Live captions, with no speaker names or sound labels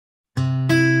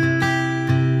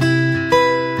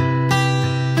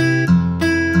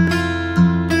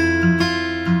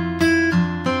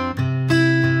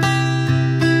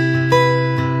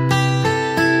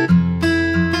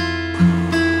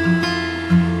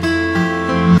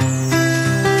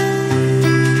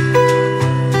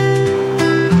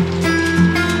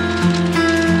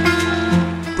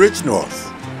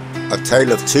Bridgnorth, a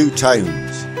tale of two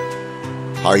towns,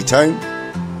 High Town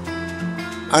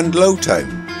and Low Town.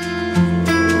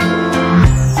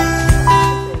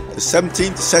 The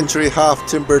 17th century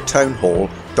half-timber town hall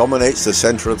dominates the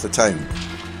centre of the town.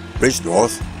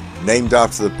 Bridgnorth, named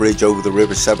after the bridge over the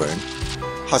River Severn,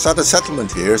 has had a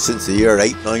settlement here since the year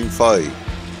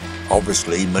 895.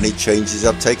 Obviously, many changes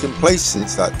have taken place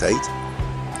since that date,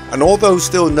 and although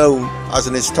still known as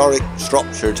an historic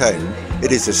Shropshire town,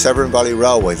 it is the Severn Valley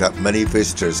Railway that many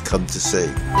visitors come to see.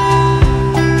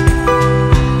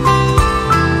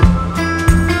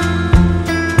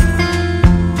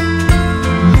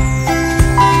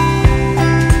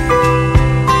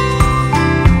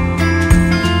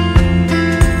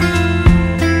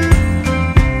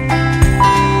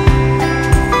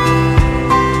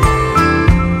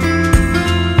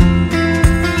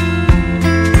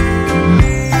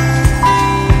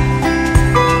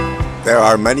 There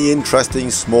are many interesting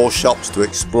small shops to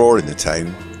explore in the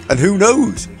town, and who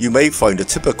knows, you may find a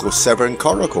typical Severn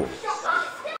coracle.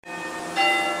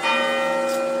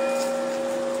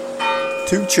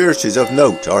 Two churches of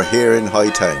note are here in High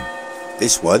Town.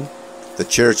 This one, the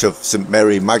Church of St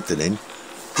Mary Magdalene,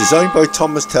 designed by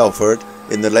Thomas Telford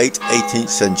in the late 18th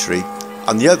century,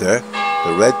 and the other,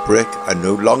 the red brick and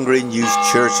no longer in use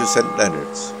Church of St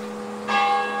Leonard's.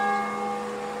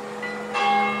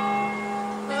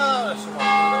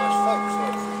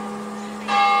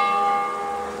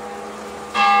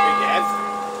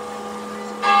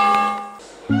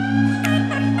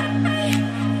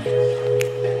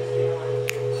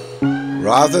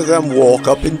 Rather than walk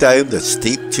up and down the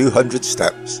steep 200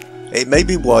 steps, it may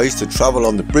be wise to travel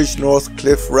on the Bridgnorth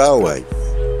Cliff Railway.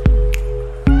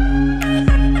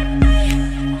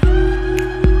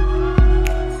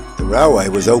 The railway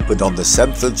was opened on the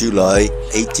 7th of July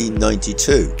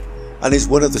 1892 and is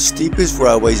one of the steepest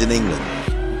railways in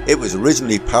England. It was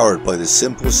originally powered by the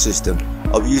simple system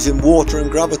of using water and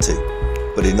gravity,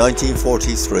 but in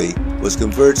 1943 was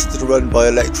converted to run by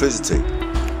electricity.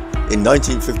 In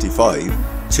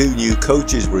 1955, two new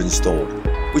coaches were installed,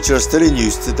 which are still in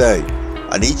use today,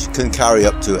 and each can carry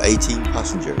up to 18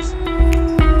 passengers.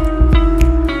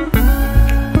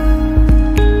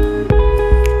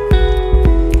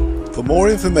 For more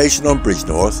information on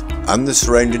Bridgnorth and the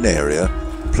surrounding area,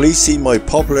 please see my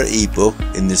popular ebook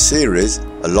in the series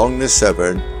Along the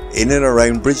Severn, in and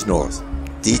around Bridgnorth.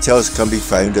 Details can be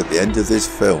found at the end of this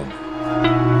film.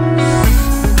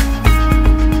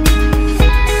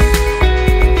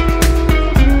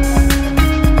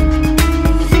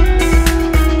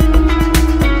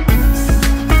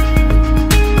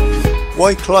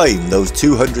 Why climb those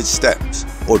 200 steps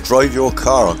or drive your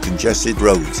car on congested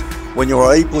roads when you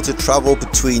are able to travel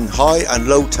between High and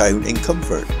Low Town in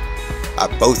comfort?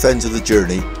 At both ends of the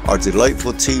journey are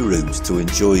delightful tea rooms to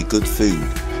enjoy good food.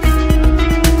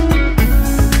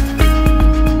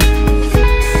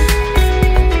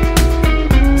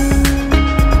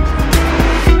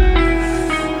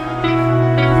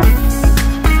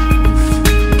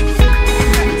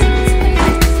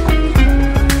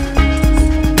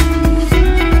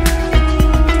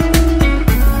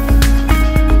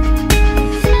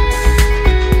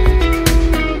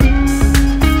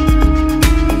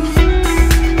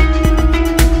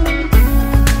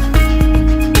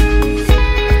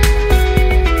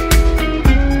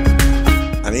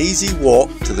 An easy walk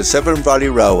to the Severn Valley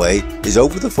Railway is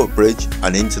over the footbridge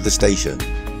and into the station.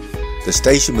 The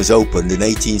station was opened in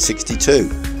 1862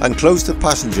 and closed to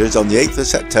passengers on the 8th of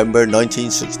September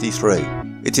 1963.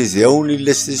 It is the only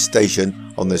listed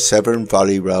station on the Severn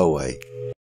Valley Railway.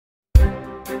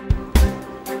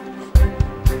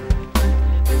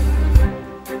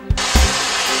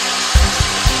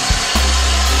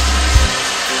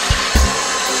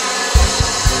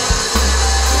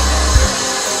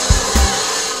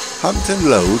 Hampton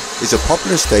Load is a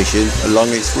popular station along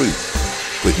its route,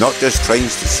 with not just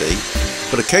trains to see,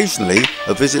 but occasionally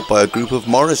a visit by a group of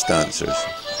Morris dancers.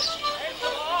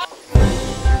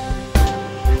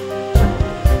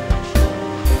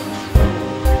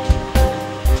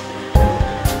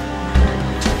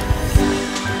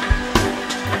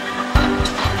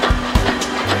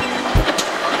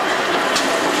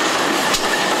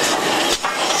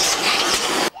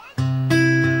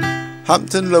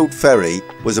 Hampton Load Ferry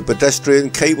was a pedestrian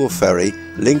cable ferry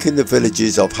linking the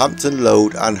villages of Hampton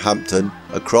Load and Hampton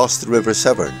across the River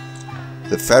Severn.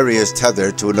 The ferry is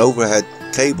tethered to an overhead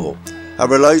cable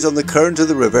and relies on the current of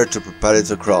the river to propel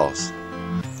it across.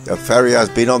 The ferry has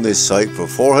been on this site for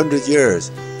 400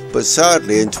 years, but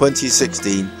sadly in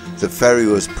 2016 the ferry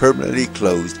was permanently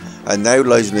closed and now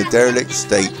lies in a derelict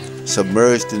state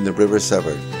submerged in the River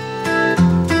Severn.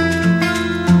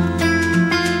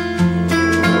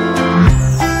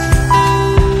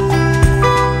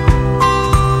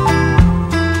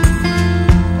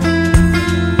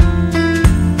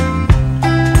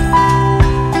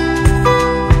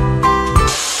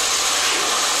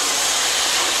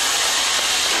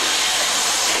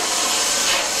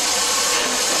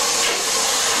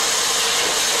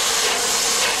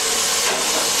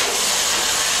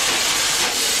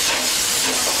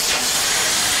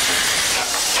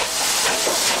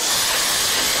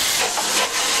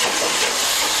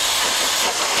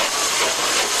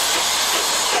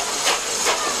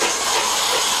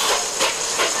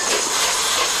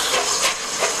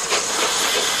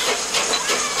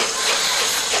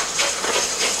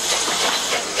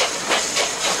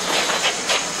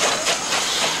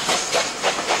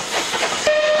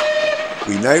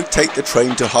 We now take the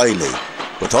train to Highley,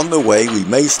 but on the way we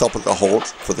may stop at the halt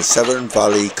for the Severn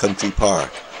Valley Country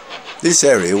Park. This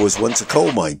area was once a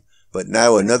coal mine, but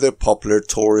now another popular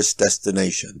tourist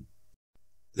destination.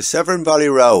 The Severn Valley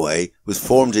Railway was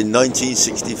formed in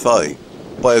 1965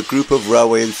 by a group of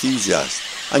railway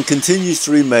enthusiasts and continues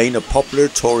to remain a popular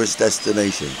tourist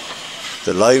destination.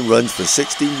 The line runs for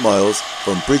 16 miles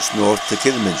from Bridgnorth to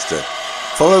Kidderminster,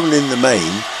 following in the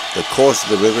main the course of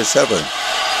the River Severn.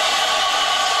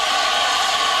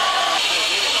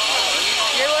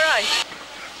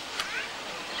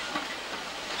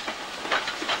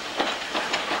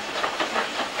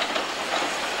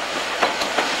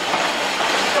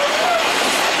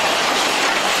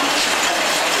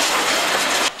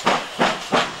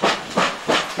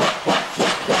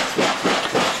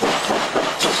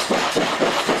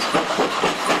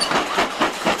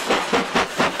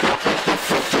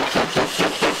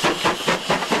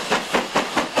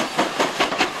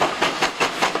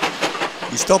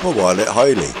 We stop a while at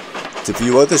Highley to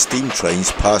view other steam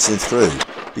trains passing through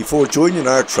before joining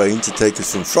our train to take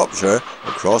us from Shropshire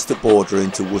across the border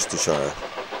into Worcestershire.